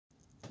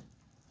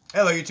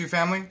Hello, YouTube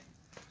family.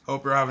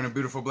 Hope you're having a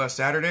beautiful, blessed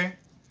Saturday.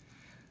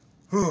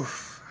 Whew,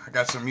 I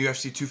got some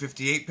UFC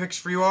 258 picks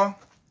for you all.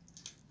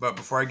 But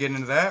before I get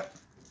into that,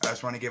 I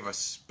just want to give a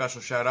special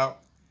shout out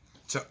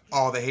to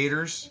all the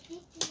haters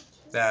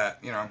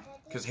that,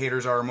 because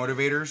haters are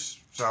motivators.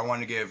 So I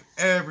want to give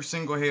every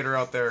single hater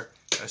out there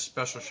a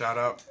special shout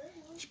out.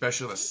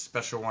 Especially the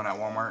special one at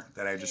Walmart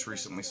that I just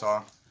recently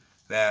saw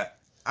that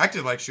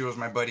acted like she was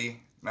my buddy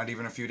not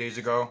even a few days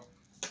ago.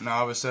 Now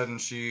all of a sudden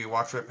she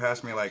walks right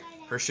past me like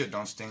her shit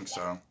don't stink.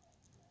 So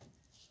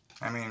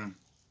I mean,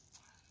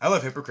 I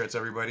love hypocrites,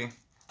 everybody.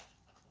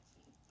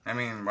 I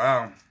mean,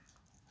 wow,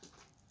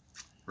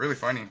 really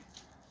funny.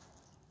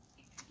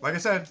 Like I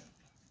said,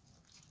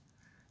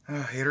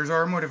 haters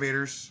are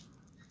motivators.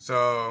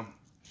 So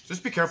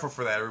just be careful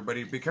for that,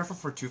 everybody. Be careful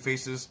for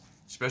two-faces,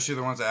 especially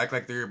the ones that act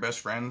like they're your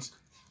best friends,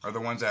 or the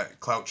ones that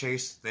clout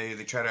chase. They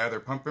try to either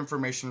pump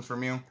information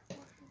from you,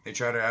 they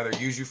try to either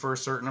use you for a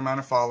certain amount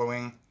of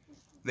following.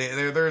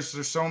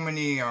 There's so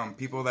many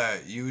people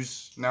that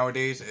use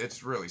nowadays.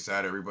 It's really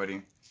sad,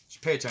 everybody.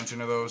 Just pay attention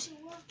to those.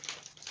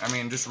 I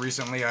mean, just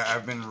recently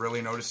I've been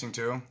really noticing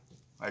too.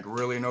 Like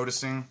really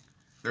noticing.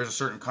 There's a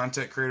certain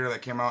content creator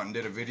that came out and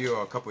did a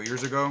video a couple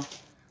years ago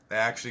that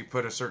actually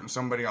put a certain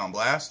somebody on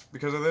blast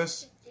because of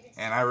this.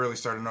 And I really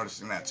started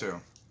noticing that too.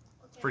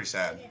 It's pretty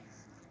sad.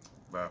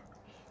 But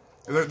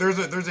there's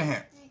a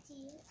hint.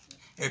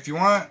 If you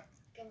want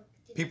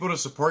people to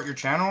support your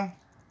channel,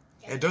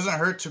 it doesn't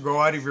hurt to go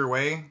out of your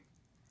way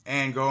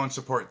and go and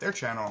support their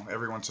channel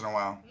every once in a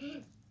while.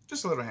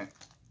 Just a little hint.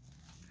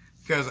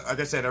 Because,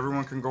 like I said,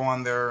 everyone can go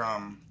on their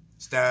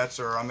stats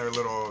or on their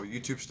little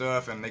YouTube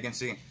stuff and they can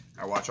see,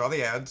 I watch all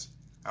the ads,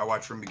 I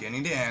watch from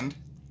beginning to end,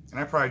 and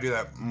I probably do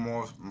that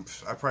more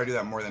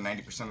than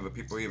 90% of the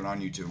people even on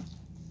YouTube.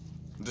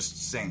 I'm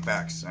just saying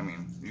facts. I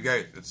mean, you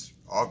guys, it's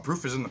all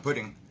proof is in the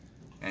pudding.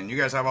 And you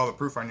guys have all the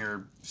proof on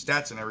your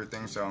stats and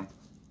everything, so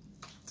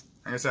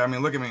like I said, I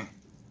mean, look at me.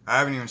 I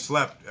haven't even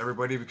slept,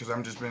 everybody, because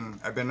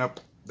I've been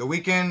up. The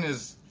weekend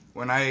is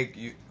when I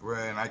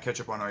catch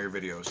up on all your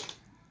videos.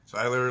 So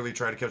I literally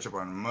try to catch up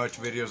on much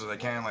videos as I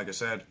can, like I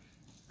said,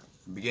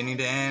 beginning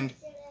to end,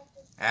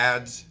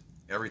 ads,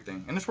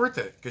 everything. And it's worth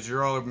it, because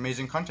you're all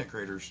amazing content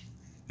creators.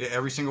 Yeah,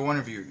 every single one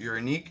of you. You're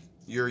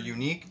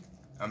unique,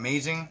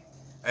 amazing,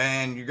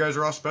 and you guys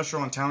are all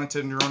special and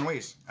talented in your own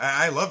ways.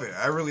 I love it.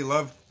 I really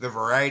love the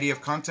variety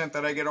of content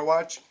that I get to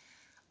watch.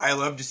 I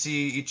love to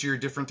see each of your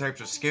different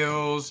types of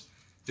skills,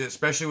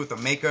 especially with the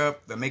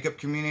makeup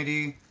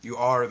community. You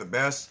all are the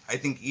best. I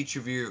think each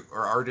of you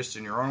are artists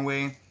in your own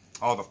way.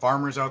 All the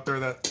farmers out there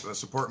that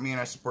support me and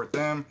I support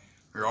them,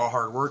 you're all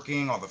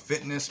hardworking. All the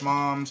fitness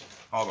moms,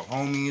 all the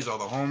homies, all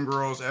the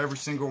homegirls, every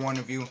single one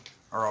of you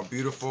are all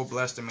beautiful,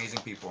 blessed,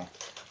 amazing people.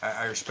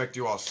 I respect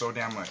you all so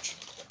damn much.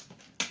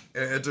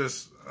 It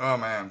just, oh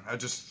man,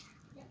 just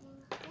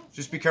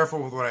be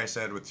careful with what I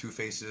said with two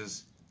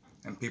faces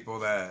and people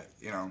that,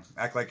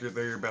 act like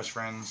they're your best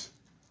friends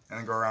and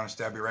then go around and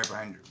stab you right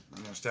behind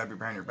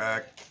your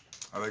back.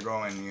 Or they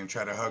go and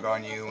try to hug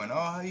on you and, oh,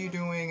 how you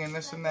doing, and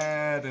this and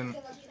that, and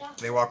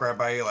they walk right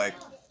by you like,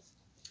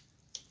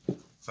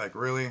 it's like,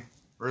 really?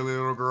 Really,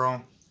 little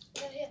girl?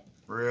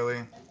 Really?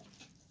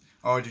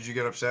 Oh, did you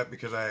get upset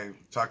because I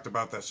talked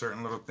about that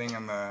certain little thing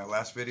in the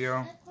last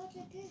video?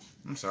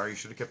 I'm sorry, you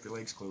should have kept your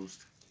legs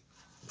closed.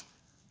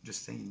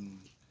 Just saying.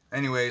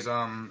 Anyways,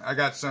 I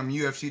got some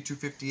UFC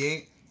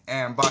 258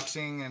 and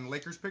boxing and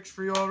Lakers picks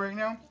for you all right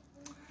now.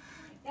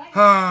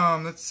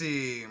 Let's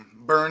see.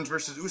 Burns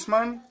versus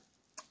Usman.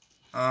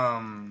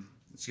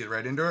 Let's get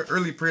right into it.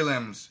 Early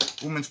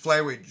prelims. Women's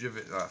flyweight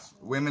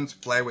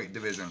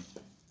division.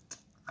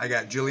 I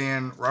got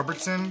Jillian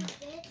Robertson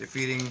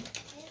defeating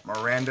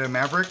Miranda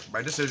Maverick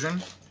by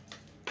decision.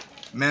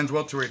 Men's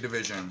welterweight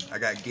division. I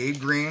got Gabe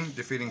Green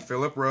defeating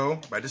Philip Rowe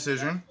by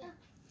decision.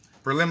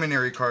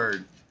 Preliminary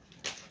card.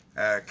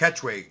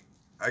 Catchweight.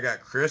 I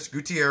got Chris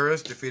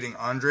Gutierrez defeating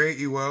Andre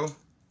Ewell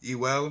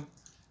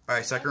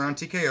by second round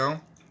TKO.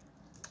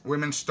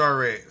 Women's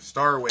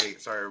starweight.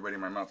 Sorry, everybody,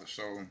 my mouth is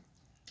so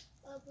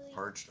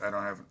parched. I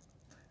don't have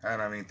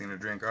anything to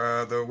drink.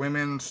 The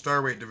women's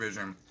starweight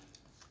division.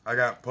 I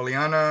got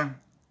Poliana.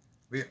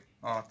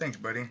 Oh, thanks,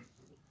 buddy.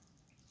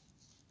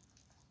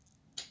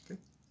 Okay.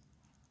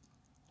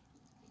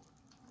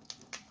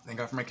 Thank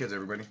God for my kids,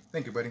 everybody.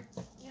 Thank you, buddy.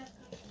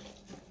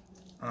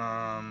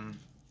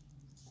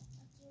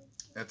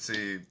 Let's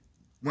see.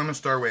 Women's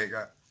starweight.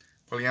 Got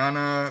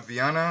Poliana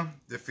Viana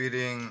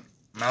defeating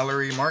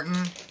Mallory Martin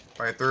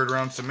by a third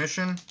round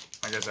submission.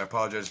 I guess I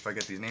apologize if I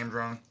get these names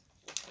wrong.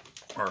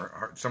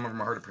 Or some of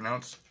them are hard to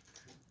pronounce.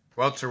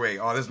 Welterweight.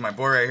 Oh, this is my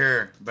boy right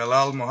here.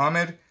 Belal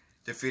Muhammad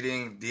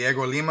defeating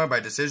Diego Lima by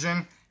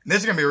decision. This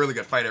is going to be a really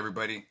good fight,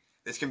 everybody.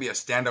 This can be a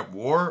stand-up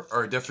war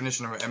or a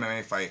definition of an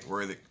MMA fight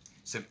where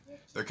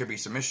there could be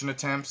submission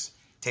attempts,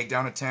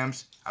 takedown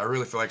attempts. I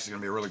really feel like it's going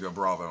to be a really good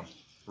brawl, though.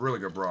 Really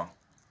good brawl.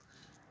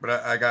 But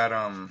I got,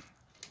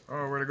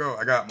 where'd it go?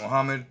 I got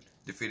Muhammad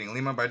defeating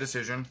Lima by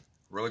decision.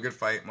 Really good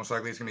fight. Most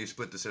likely it's going to be a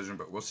split decision,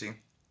 but we'll see.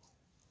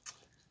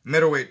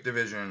 Middleweight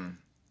division.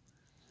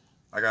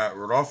 I got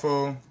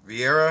Rodolfo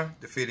Vieira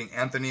defeating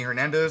Anthony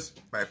Hernandez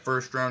by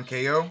first round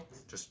KO.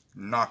 Just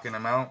knocking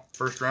him out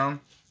first round.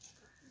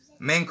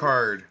 Main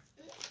card.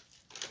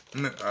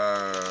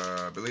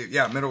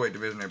 Middleweight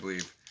division, I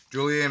believe.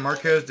 Julian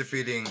Marquez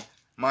defeating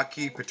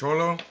Maki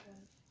Pitolo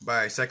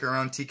by second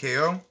round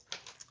TKO.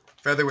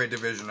 Featherweight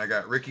division, I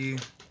got Ricky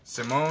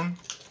Simon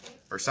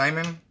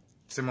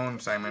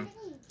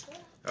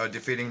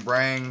defeating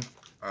Brian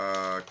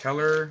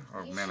Keller.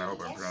 Oh man, I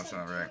hope I'm pronouncing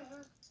that right.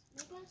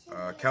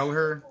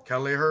 Keller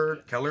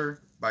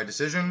by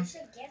decision. Is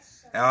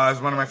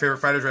one of my favorite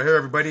fighters right here,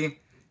 everybody.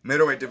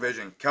 Middleweight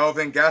division,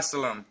 Kelvin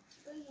Gastelum.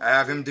 I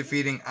have him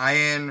defeating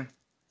Ian.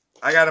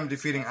 I got him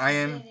defeating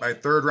Ian by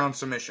third round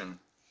submission.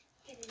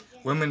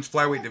 Women's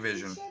flyweight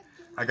division,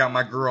 I got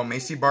my girl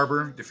Macy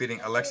Barber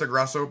defeating Alexa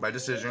Grasso by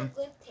decision.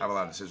 I have a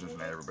lot of decisions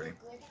tonight, everybody.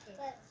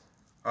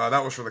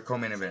 That was for the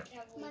co-main event.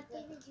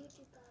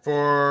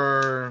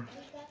 For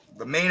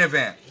the main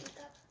event,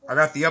 I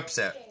got the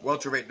upset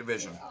welterweight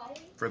division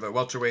for the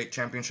welterweight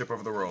championship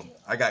of the world.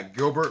 I got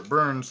Gilbert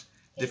Burns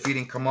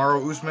defeating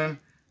Kamaru Usman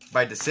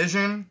by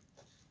decision.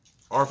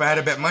 Or if I had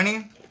to bet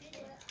money,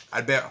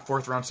 I'd bet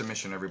fourth round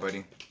submission,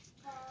 everybody.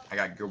 I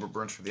got Gilbert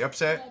Burns for the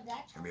upset.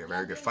 It's going to be a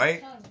very good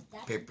fight.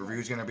 Pay-per-view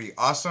is going to be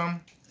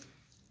awesome.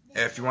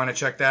 If you want to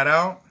check that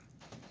out,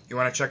 you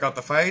want to check out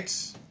the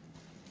fights.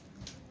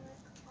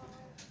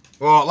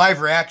 Well,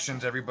 live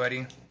reactions,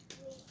 everybody.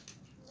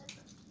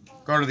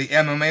 Go to the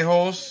MMA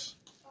Holes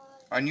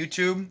on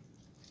YouTube.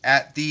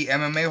 At the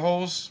MMA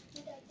Holes.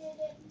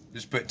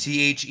 Just put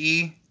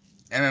THE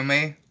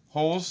MMA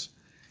Holes.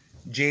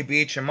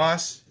 JBH and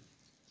Moss.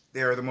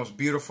 They are the most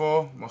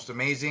beautiful, most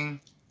amazing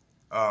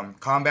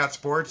combat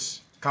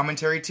sports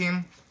commentary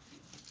team.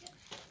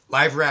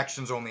 Live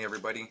reactions only,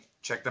 everybody.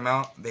 Check them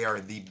out. They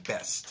are the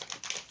best.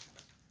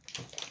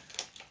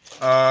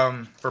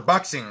 For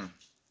boxing,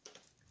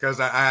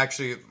 because I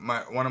actually,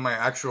 one of my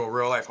actual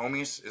real life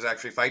homies is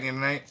actually fighting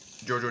tonight,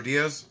 Jojo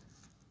Diaz.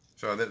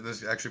 So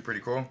this is actually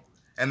pretty cool.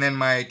 And then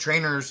my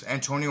trainers,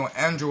 Antonio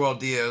and Joel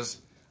Diaz,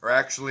 are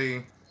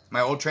actually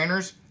my old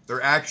trainers.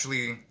 They're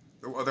actually,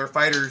 they're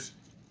fighters.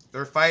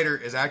 Their fighter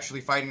is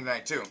actually fighting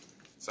tonight too.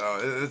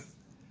 So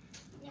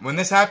when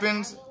this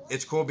happens,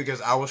 it's cool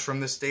because I was from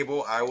this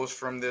stable. I was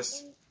from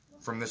this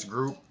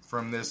group,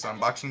 from this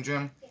boxing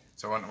gym.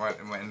 So when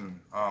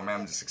oh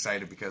man, I'm just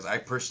excited because I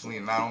personally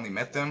not only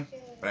met them,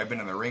 but I've been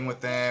in the ring with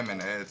them,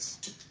 and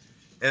it's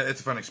a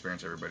fun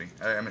experience, everybody.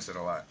 I miss it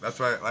a lot. That's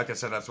why, like I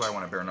said, that's why I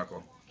want to bare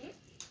knuckle.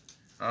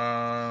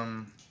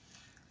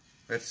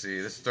 Let's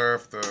see. Let's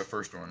start off the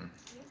first one.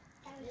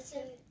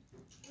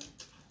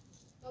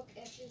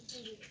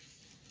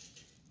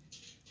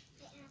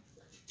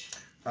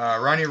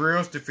 Ronnie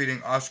Rios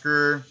defeating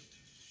Oscar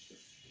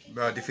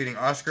by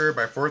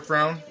fourth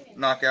round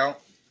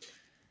knockout.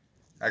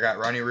 I got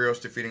Ronnie Rios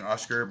defeating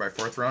Oscar by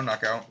fourth round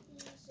knockout.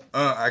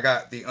 I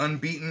got the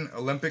unbeaten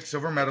Olympic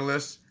silver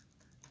medalist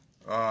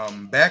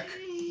Beck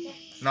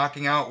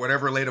knocking out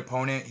whatever late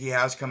opponent he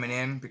has coming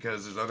in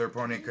because his other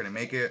opponent couldn't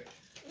make it.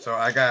 So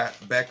I got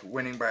Beck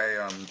winning by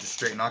just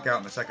straight knockout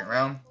in the second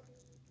round.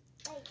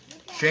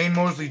 Shane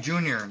Mosley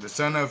Jr., the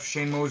son of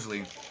Shane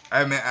Mosley.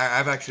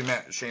 I've actually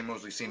met Shane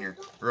Mosley Sr.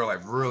 Real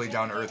life, really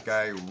down to earth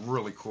guy,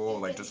 really cool,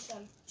 like just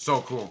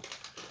so cool.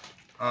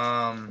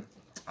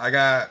 I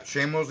got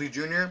Shane Mosley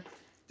Jr.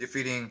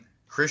 defeating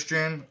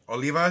Christian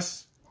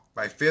Olivas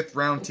by fifth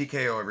round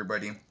TKO,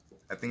 everybody.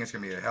 I think it's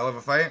gonna be a hell of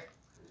a fight.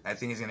 I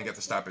think he's gonna get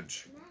the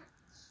stoppage.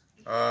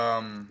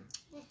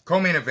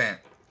 Co-main event.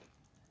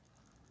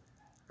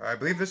 I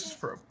believe this is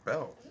for a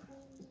belt.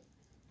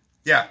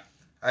 Yeah,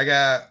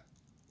 I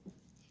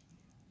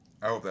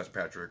hope that's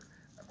Patrick.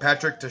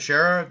 Patrick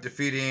Teixeira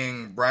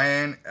defeating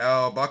Brian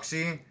El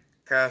Boxy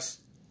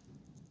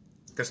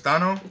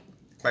Castano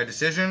by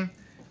decision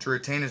to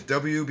retain his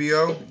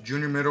WBO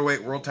junior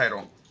middleweight world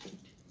title.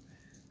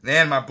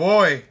 Then my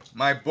boy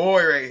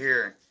right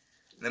here,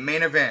 the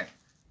main event,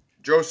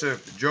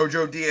 Joseph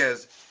Jojo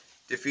Diaz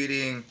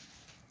defeating,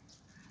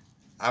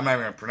 I'm not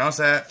even going to pronounce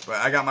that, but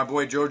I got my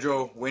boy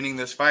Jojo winning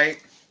this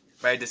fight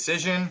by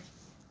decision,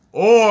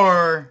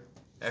 or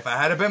if I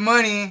had to bet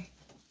money,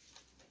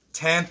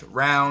 10th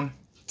round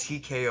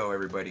TKO,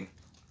 everybody.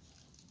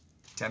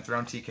 10th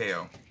round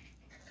TKO.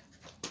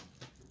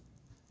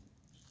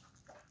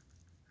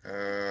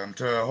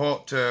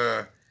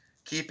 To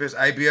keep his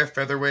IBF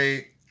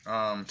featherweight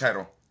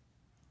title.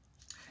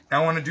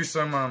 Now I want to do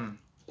some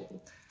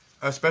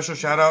a special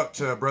shout out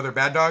to brother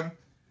Bad Dog.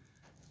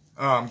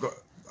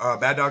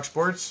 Bad Dog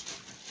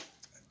Sports.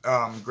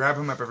 Grab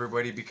him up,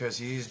 everybody, because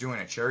he's doing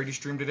a charity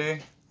stream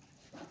today.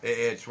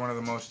 It's one of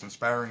the most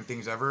inspiring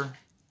things ever.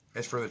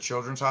 It's for the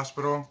Children's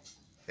Hospital.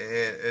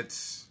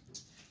 It's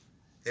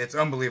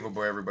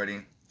unbelievable,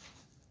 everybody.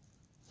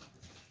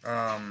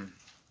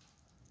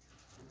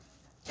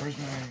 Where's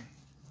my...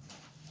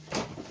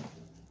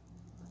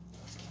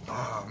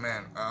 Oh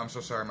man, I'm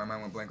so sorry. My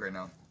mind went blank right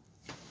now.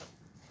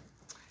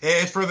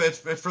 It's for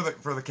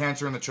the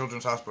cancer in the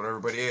Children's Hospital,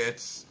 everybody.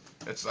 It's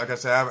like I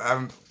said, I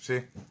haven't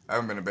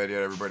been to bed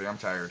yet, everybody. I'm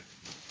tired.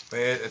 But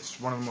it's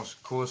one of the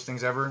most coolest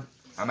things ever.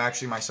 I'm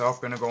actually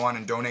myself going to go on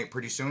and donate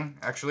pretty soon,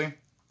 actually.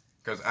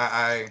 Because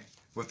I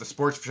with the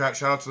sports,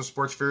 shout out to the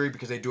Sports Fury,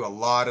 because they do a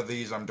lot of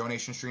these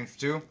donation streams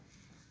too.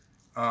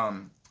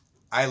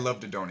 I love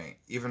to donate.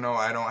 Even though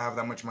I don't have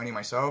that much money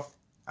myself,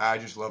 I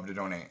just love to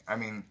donate. I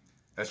mean,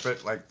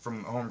 especially like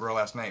from homegirl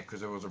last night,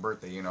 because it was her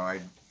birthday, you know,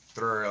 I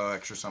threw her a little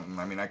extra something.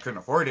 I mean, I couldn't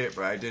afford it,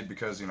 but I did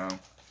because, you know,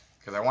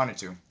 because I wanted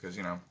to. Because,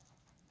 you know,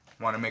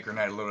 want to make her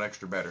night a little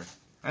extra better.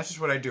 That's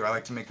just what I do. I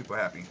like to make people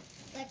happy.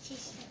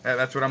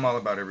 That's what I'm all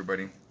about,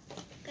 everybody.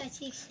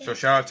 So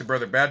shout out to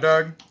Brother Bad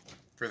Dog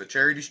for the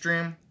charity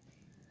stream.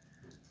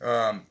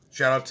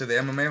 Shout out to the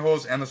MMA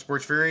holes and the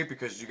Sports Fury,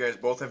 because you guys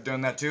both have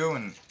done that too,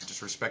 and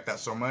just respect that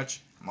so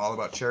much. I'm all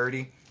about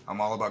charity.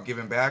 I'm all about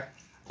giving back,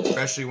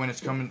 especially when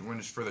it's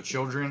for the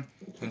children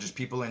and just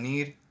people in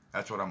need.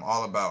 That's what I'm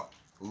all about.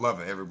 Love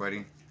it,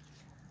 everybody.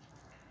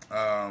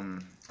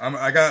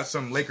 I got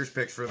some Lakers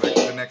picks for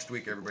the next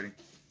week, everybody.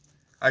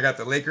 I got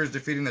the Lakers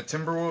defeating the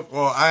Timberwolves.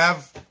 Well,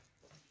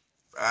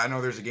 I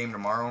know there's a game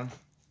tomorrow,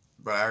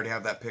 but I already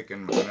have that pick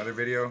in another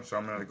video, so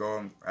I'm going to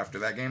go after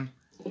that game.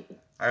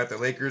 I got the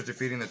Lakers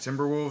defeating the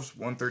Timberwolves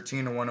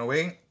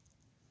 113-108.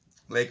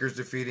 Lakers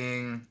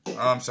defeating,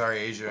 I'm sorry,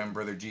 Asia and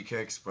Brother G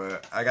Kicks,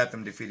 but I got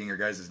them defeating your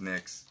guys'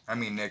 Nets.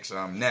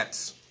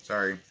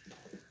 Sorry.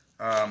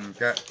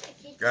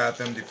 Got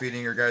them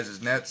defeating your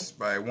guys' Nets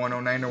by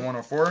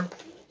 109-104.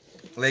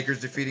 Lakers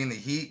defeating the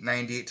Heat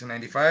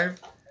 98-95.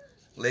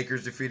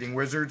 Lakers defeating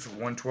Wizards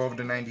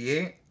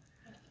 112-98.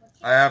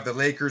 I have the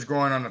Lakers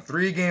going on a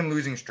 3-game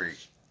losing streak.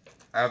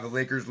 I have the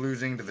Lakers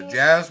losing to the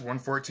Jazz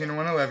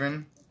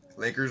 114-111.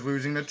 Lakers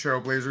losing to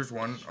Trailblazers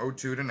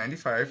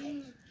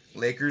 102-95.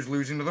 Lakers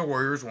losing to the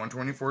Warriors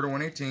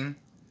 124-118.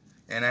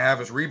 And I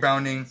have us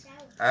rebounding.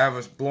 I have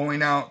us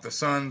blowing out the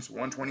Suns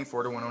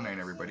 124-109,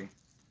 everybody.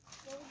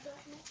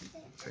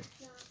 Okay.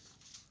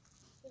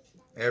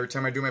 Every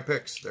time I do my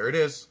picks, there it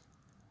is.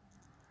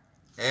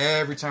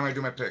 Every time I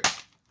do my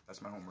picks.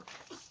 That's my homework.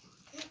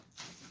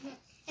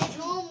 It's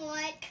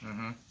homework.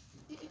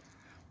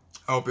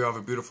 I hope you have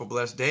a beautiful,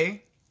 blessed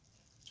day.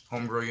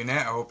 Homegirl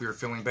Unette, I hope you're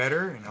feeling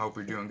better, and I hope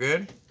you're doing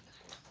good.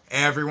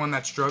 Everyone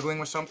that's struggling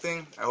with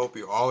something, I hope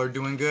you all are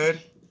doing good.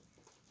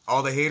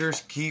 All the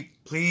haters,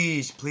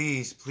 please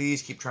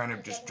keep trying to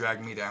just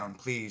drag me down,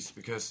 please.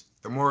 Because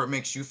the more it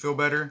makes you feel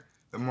better,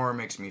 the more it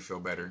makes me feel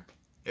better.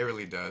 It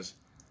really does.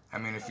 I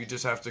mean, if you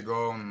just have to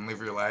go and live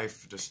your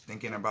life just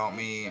thinking about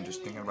me and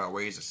just thinking about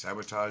ways to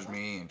sabotage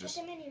me and just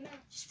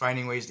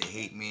finding ways to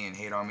hate me and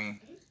hate on me,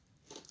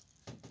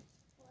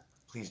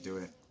 please do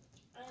it.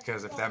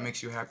 Because if that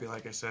makes you happy,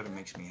 like I said, it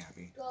makes me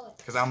happy.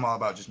 Because I'm all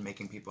about just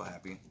making people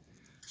happy.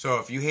 So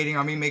if you hating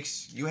on me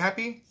makes you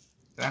happy,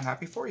 then I'm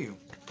happy for you.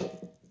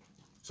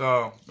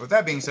 So with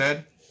that being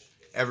said,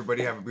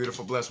 everybody have a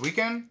beautiful, blessed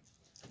weekend.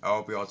 I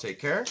hope you all take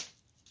care.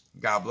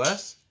 God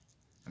bless.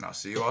 And I'll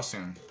see you all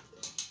soon.